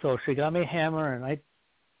 yeah. So she got me a hammer, and I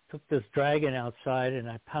took this dragon outside, and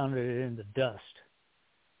I pounded it into dust.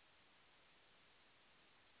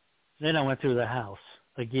 Then I went through the house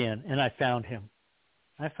again, and I found him.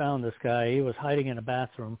 I found this guy. He was hiding in a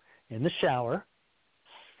bathroom in the shower,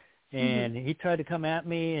 and he tried to come at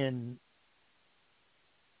me, and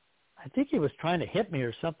I think he was trying to hit me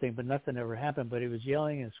or something, but nothing ever happened. But he was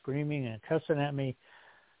yelling and screaming and cussing at me.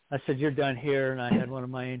 I said, you're done here, and I had one of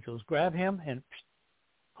my angels grab him and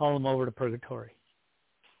haul him over to purgatory.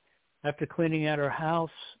 After cleaning out her house,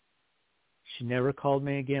 she never called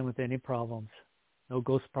me again with any problems. No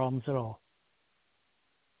ghost problems at all.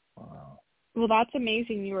 Wow. Well, that's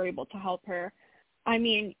amazing you were able to help her. I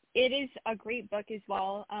mean, it is a great book as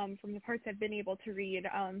well, from the parts I've been able to read.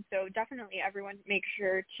 So definitely everyone make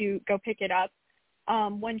sure to go pick it up.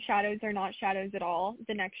 When Shadows Are Not Shadows at All,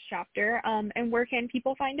 the next chapter. And where can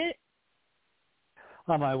people find it?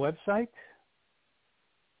 On my website,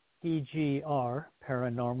 PGR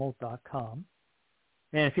Paranormal.com.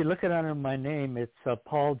 And if you look it under my name, it's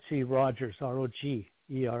Paul G. Rogers, ROGERS.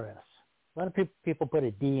 A lot of people put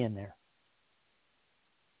a D in there.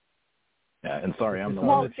 Yeah, and sorry, I'm the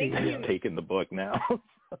one that's taking the book now.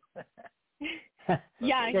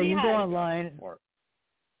 Yeah, you can go online.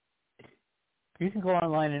 You can go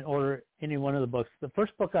online and order any one of the books. The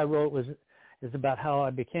first book I wrote is about how I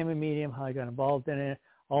became a medium, how I got involved in it,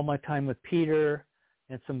 all my time with Peter,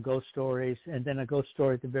 and some ghost stories, and then a ghost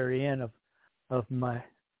story at the very end of my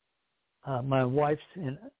wife's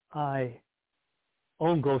and I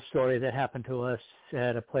own ghost story that happened to us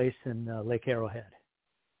at a place in Lake Arrowhead.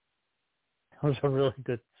 It was a really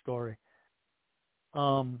good story.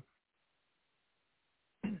 Okay,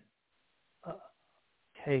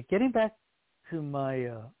 getting back to my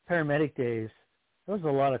paramedic days, there was a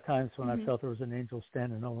lot of times when I felt there was an angel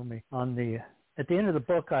standing over me. At the end of the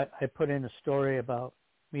book, I put in a story about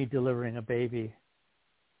me delivering a baby,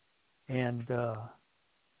 and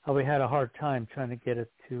how we had a hard time trying to get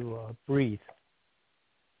it to breathe,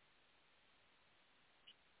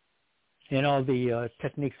 and all the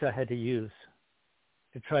techniques I had to use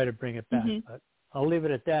to try to bring it back. But I'll leave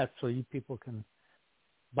it at that so you people can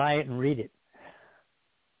buy it and read it.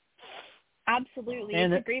 Absolutely.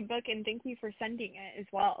 And it's a great book, and thank you for sending it as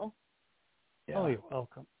well. Yeah. Oh, you're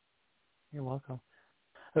welcome. You're welcome.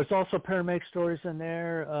 There's also paramedic stories in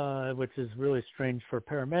there, which is really strange for a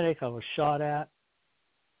paramedic. I was shot at.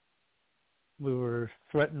 We were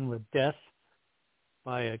threatened with death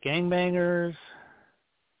by gangbangers,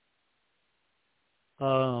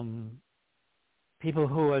 people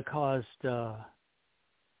who had caused, were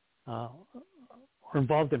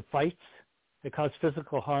involved in fights that caused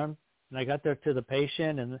physical harm. And I got there to the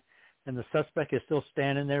patient, and the suspect is still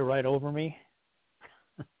standing there right over me.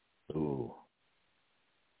 Ooh.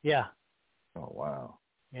 Yeah. Oh, wow.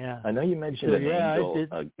 Yeah. I know you mentioned an angel,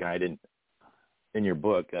 a guy in your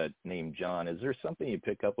book named John. Is there something you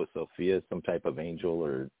pick up with Sophia, some type of angel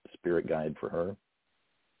or spirit guide for her?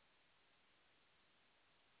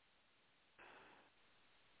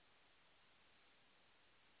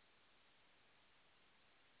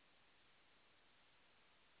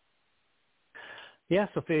 Yeah,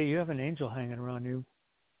 Sophia, you have an angel hanging around you.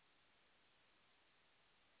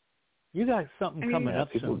 You got something coming up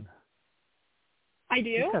soon. I do?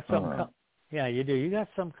 You got something yeah, you do. You got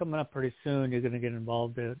something coming up pretty soon you're going to get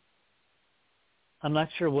involved in. I'm not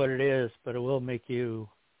sure what it is, but it will make you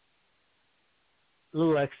a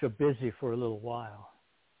little extra busy for a little while.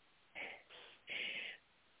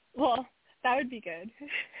 Well, that would be good.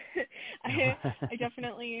 I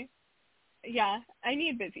definitely, yeah, I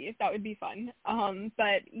need busy. That would be fun.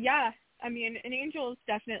 But yeah, I mean, an angel is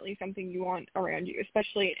definitely something you want around you,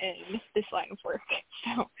 especially in this line of work.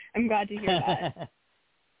 So I'm glad to hear that.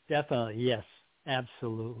 Definitely, yes,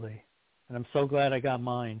 absolutely. And I'm so glad I got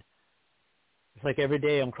mine. It's like every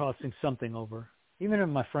day I'm crossing something over, even in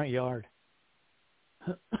my front yard.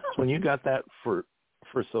 When you got that for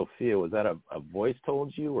Sophia, was that a voice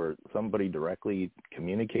told you or somebody directly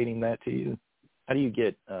communicating that to you? How do you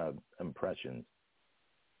get impressions?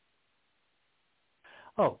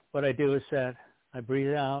 Oh, what I do is that I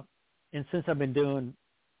breathe out, and since I've been doing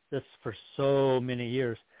this for so many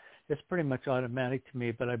years, it's pretty much automatic to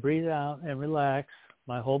me, but I breathe out and relax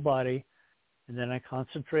my whole body, and then I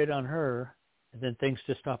concentrate on her, and then things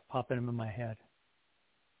just stop popping in my head.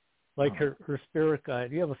 Like her spirit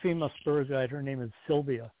guide. You have a female spirit guide. Her name is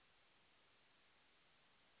Sylvia.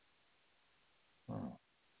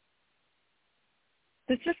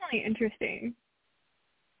 That's definitely interesting.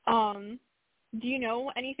 Do you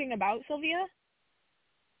know anything about Sylvia?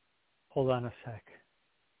 Hold on a sec.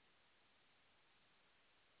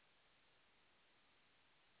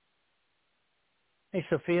 Hey,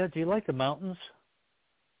 Sophia, do you like the mountains?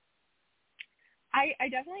 I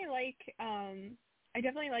definitely like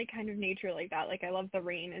kind of nature like that. Like I love the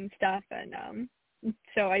rain and stuff, and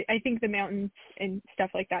so I think the mountains and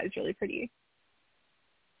stuff like that is really pretty.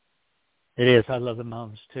 It is. I love the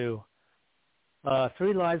mountains too.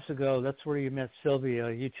 3 lives ago, that's where you met Sylvia.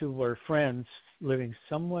 You two were friends living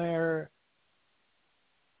somewhere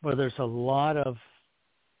where there's a lot of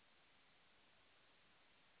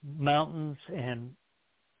mountains and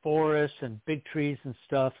forests and big trees and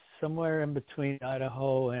stuff, somewhere in between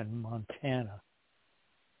Idaho and Montana.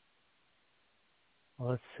 Well,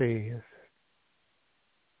 let's see.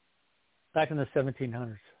 Back in the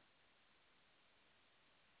 1700s.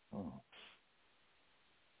 Oh.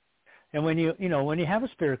 And when you have a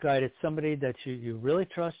spirit guide, it's somebody that you really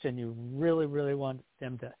trust and you really, really want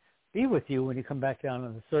them to be with you when you come back down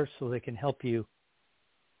on the earth so they can help you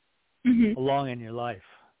along in your life.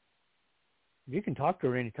 You can talk to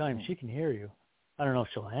her anytime. She can hear you. I don't know if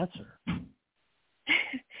she'll answer.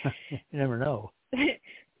 You never know.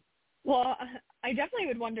 Well, I definitely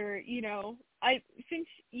would wonder, since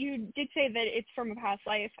you did say that it's from a past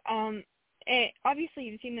life, obviously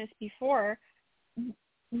you've seen this before.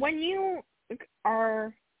 When you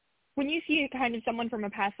see kind of someone from a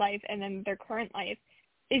past life and then their current life,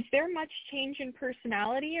 is there much change in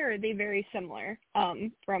personality, or are they very similar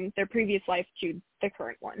from their previous life to the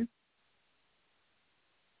current one?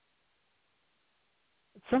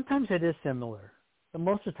 Sometimes it is similar, but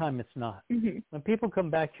most of the time it's not. Mm-hmm. When people come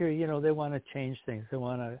back here, they want to change things. They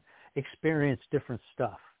want to experience different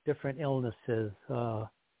stuff, different illnesses,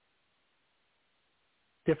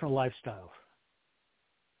 different lifestyles.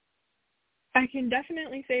 I can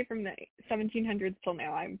definitely say from the 1700s till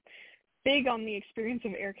now, I'm big on the experience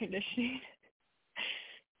of air conditioning.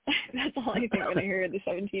 That's all I think when I hear the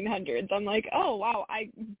 1700s. I'm like, oh, wow,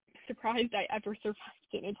 I'm surprised I ever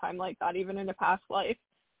survived in a time like that, even in a past life.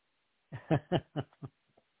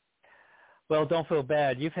 Well, don't feel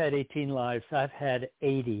bad. You've had 18 lives. I've had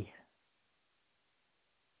 80.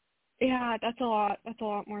 Yeah, that's a lot. That's a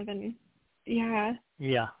lot more than, yeah.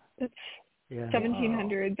 Yeah. That's yeah.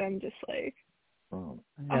 1700s. Wow. I'm just like,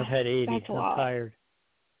 I've had 80. That's a lot. I'm tired.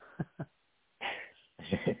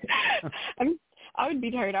 I would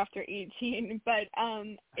be tired after 18, but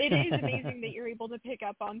it is amazing that you're able to pick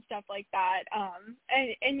up on stuff like that. And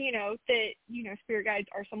that, spirit guides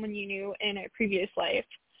are someone you knew in a previous life.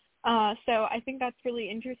 So I think that's really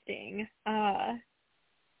interesting.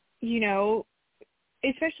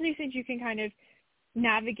 Especially since you can kind of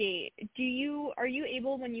navigate. Are you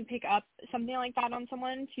able, when you pick up something like that on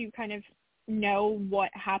someone, to kind of know what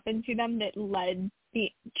happened to them that led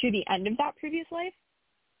to the end of that previous life?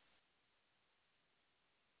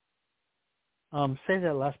 Say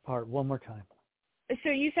that last part one more time. So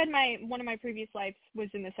you said one of my previous lives was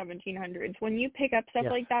in the 1700s. When you pick up stuff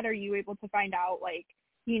like that, are you able to find out,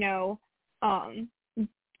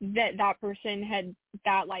 that person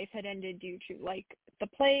that life had ended due to like the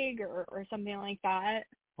plague or something like that?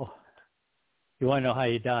 Oh, you want to know how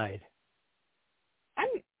you died?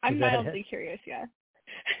 I'm mildly curious, yeah.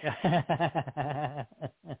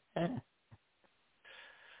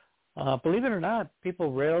 Believe it or not,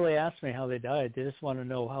 people rarely ask me how they died. They just want to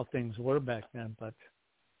know how things were back then. But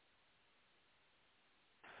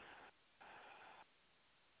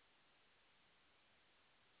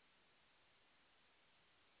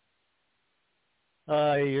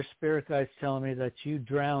your spirit guide's telling me that you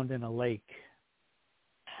drowned in a lake.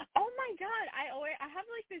 God, I have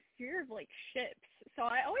like this fear of like ships, so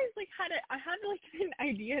I always like had an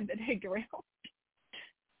idea that I drowned.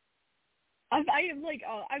 I have like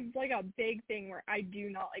a big thing where I do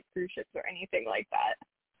not like cruise ships or anything like that.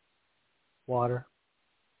 Water.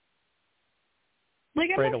 Like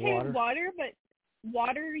I'm Afraid okay of with water, but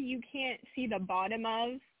water you can't see the bottom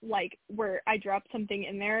of, like where I drop something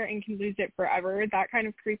in there and can lose it forever. That kind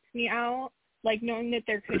of creeps me out. Like knowing that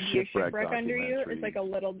there could be a shipwreck under you is like a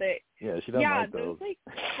little bit. Yeah, she doesn't like those.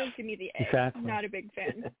 Those give me the ick. Exactly. Not a big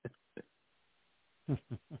fan.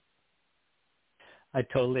 I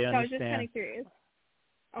totally understand. So I was just kind of curious.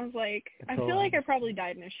 I was like, I feel like I probably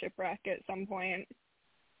died in a shipwreck at some point.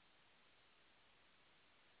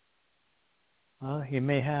 Well, you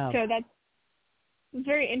may have. So that's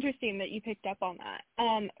very interesting that you picked up on that.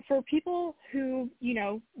 For people who,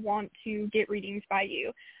 want to get readings by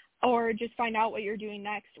you or just find out what you're doing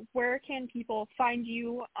next, where can people find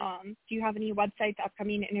you? Do you have any websites,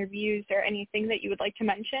 upcoming interviews, or anything that you would like to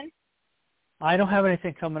mention? I don't have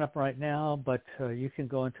anything coming up right now, but you can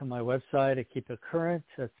go into my website and keep it current.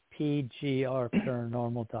 That's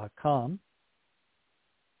PGRParanormal.com.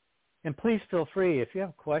 And please feel free, if you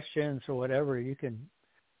have questions or whatever, you can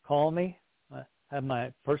call me. I have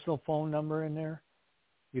my personal phone number in there.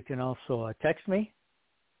 You can also text me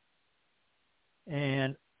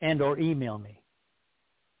and or email me.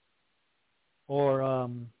 Or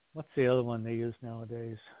what's the other one they use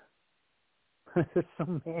nowadays? There's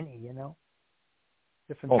so many,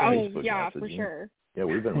 Different Facebook yeah, messaging. For sure. Yeah,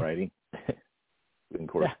 we've been writing. We've been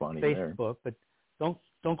corresponding there. Facebook, but don't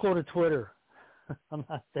go to Twitter. I'm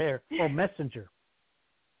not there. Oh, Messenger.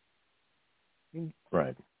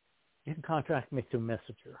 Right. You can contact me through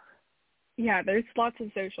Messenger. Yeah, there's lots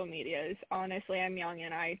of social medias. Honestly, I'm young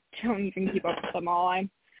and I don't even keep up with them all.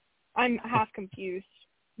 I'm half confused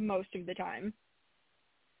most of the time.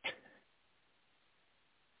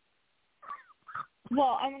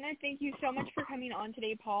 Well, I want to thank you so much for coming on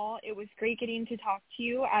today, Paul. It was great getting to talk to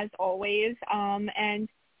you, as always. And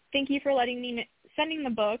thank you for sending the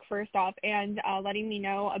book, first off, and letting me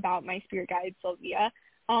know about my spirit guide, Sylvia.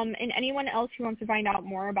 And anyone else who wants to find out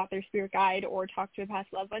more about their spirit guide or talk to a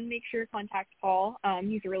past loved one, make sure to contact Paul.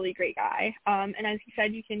 He's a really great guy. And as he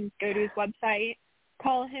said, you can go to his website,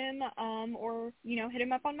 call him, or, hit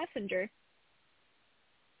him up on Messenger.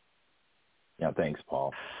 Yeah, thanks,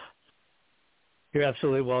 Paul. You're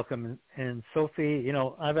absolutely welcome. And Sophie,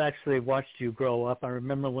 I've actually watched you grow up. I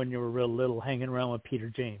remember when you were real little hanging around with Peter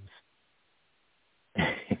James.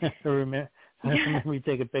 I remember you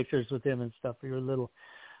taking pictures with him and stuff when you were little.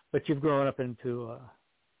 But you've grown up into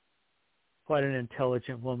quite an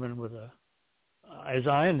intelligent woman with as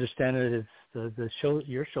I understand it, it's the show.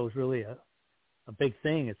 Your show is really a big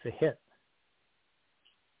thing. It's a hit.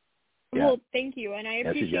 Yeah. Well, thank you, and I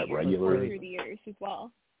appreciate your support through the years as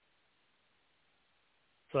well.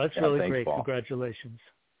 So that's really thanks, great. Paul. Congratulations.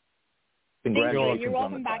 Congratulations. Thank you. You're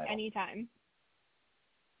welcome back anytime.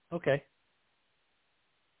 Okay.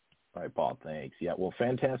 All right, Paul, thanks. Yeah, well,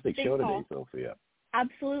 fantastic show today, Paul. Sophia.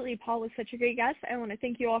 Absolutely. Paul was such a great guest. I want to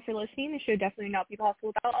thank you all for listening. The show definitely would not be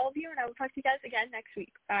possible without all of you, and I will talk to you guys again next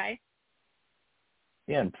week. Bye.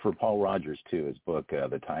 Yeah, and for Paul Rogers, too, his book,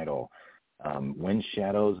 the title, When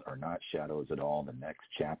Shadows Are Not Shadows at All, the next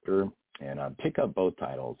chapter. And pick up both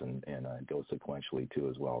titles and go sequentially, too,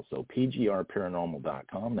 as well. So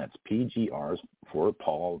PGRParanormal.com, that's PGR's for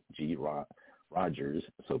Paul G. Rogers.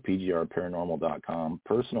 So PGRParanormal.com,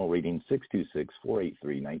 personal reading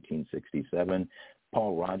 626-483-1967.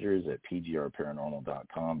 Paul Rogers at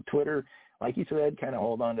PGRParanormal.com. Twitter, like you said, kind of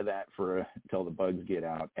hold on to that for until the bugs get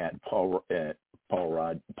out at Paul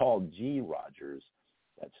G. Rogers.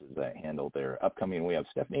 That's his handle there. Upcoming, we have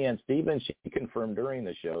Stephanie Ann Stevens. She confirmed during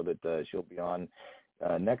the show that she'll be on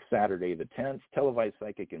next Saturday, the 10th. Televised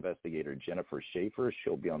psychic investigator Jennifer Schaefer.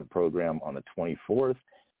 She'll be on the program on the 24th.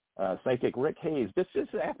 Psychic Rick Hayes. This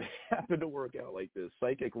just happened to work out like this.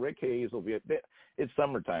 Psychic Rick Hayes will be it's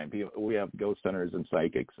summertime. We have ghost hunters and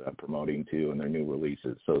psychics promoting too, and their new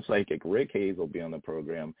releases. So Psychic Rick Hayes will be on the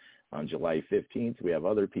program on July 15th. We have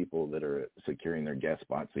other people that are securing their guest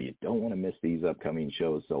spots, so you don't want to miss these upcoming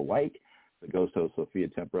shows. So like the Ghost Host Sophia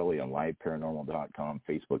Temperilli on liveparanormal.com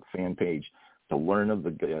Facebook fan page to learn of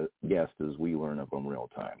the guests as we learn of them real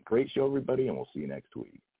time. Great show, everybody, and we'll see you next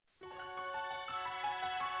week.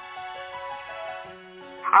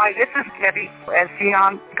 Hi, this is Debbie at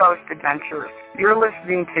Xeon Ghost Adventures. You're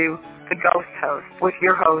listening to The Ghost Host with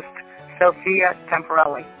your host, Sophia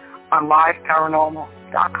Temperilli, on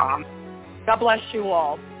liveparanormal.com. God bless you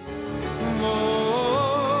all.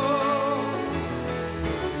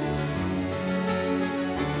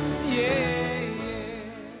 Yeah.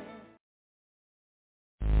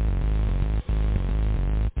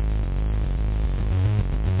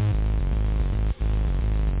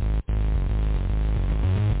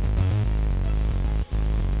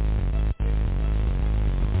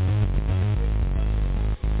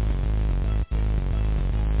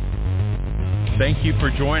 Thank you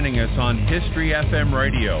for joining us on History FM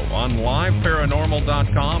Radio on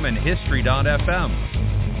liveparanormal.com and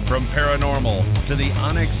history.fm. From paranormal to the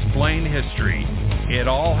unexplained history, it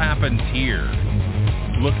all happens here.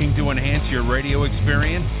 Looking to enhance your radio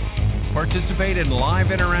experience? Participate in live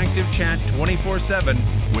interactive chat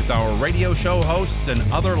 24/7 with our radio show hosts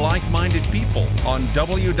and other like-minded people on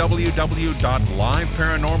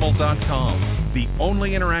www.liveparanormal.com, the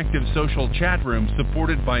only interactive social chat room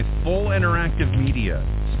supported by full interactive media.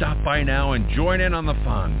 Stop by now and join in on the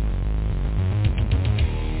fun.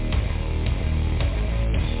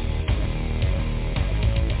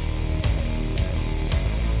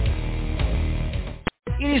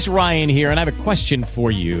 It is Ryan here, and I have a question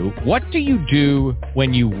for you. What do you do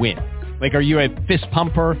when you win? Like, are you a fist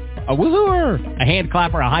pumper, a woohooer, a hand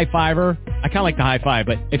clapper, a high fiver? I kind of like the high five,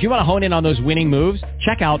 but if you want to hone in on those winning moves,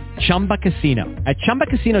 check out Chumba Casino. At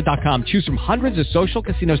ChumbaCasino.com, choose from hundreds of social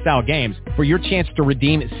casino-style games for your chance to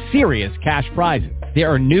redeem serious cash prizes.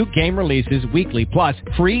 There are new game releases weekly, plus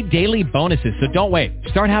free daily bonuses, so don't wait.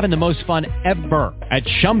 Start having the most fun ever at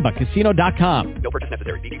ChumbaCasino.com. No purchase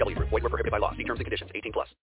necessary. VGW Group. Void where prohibited by law. See terms and conditions. 18+.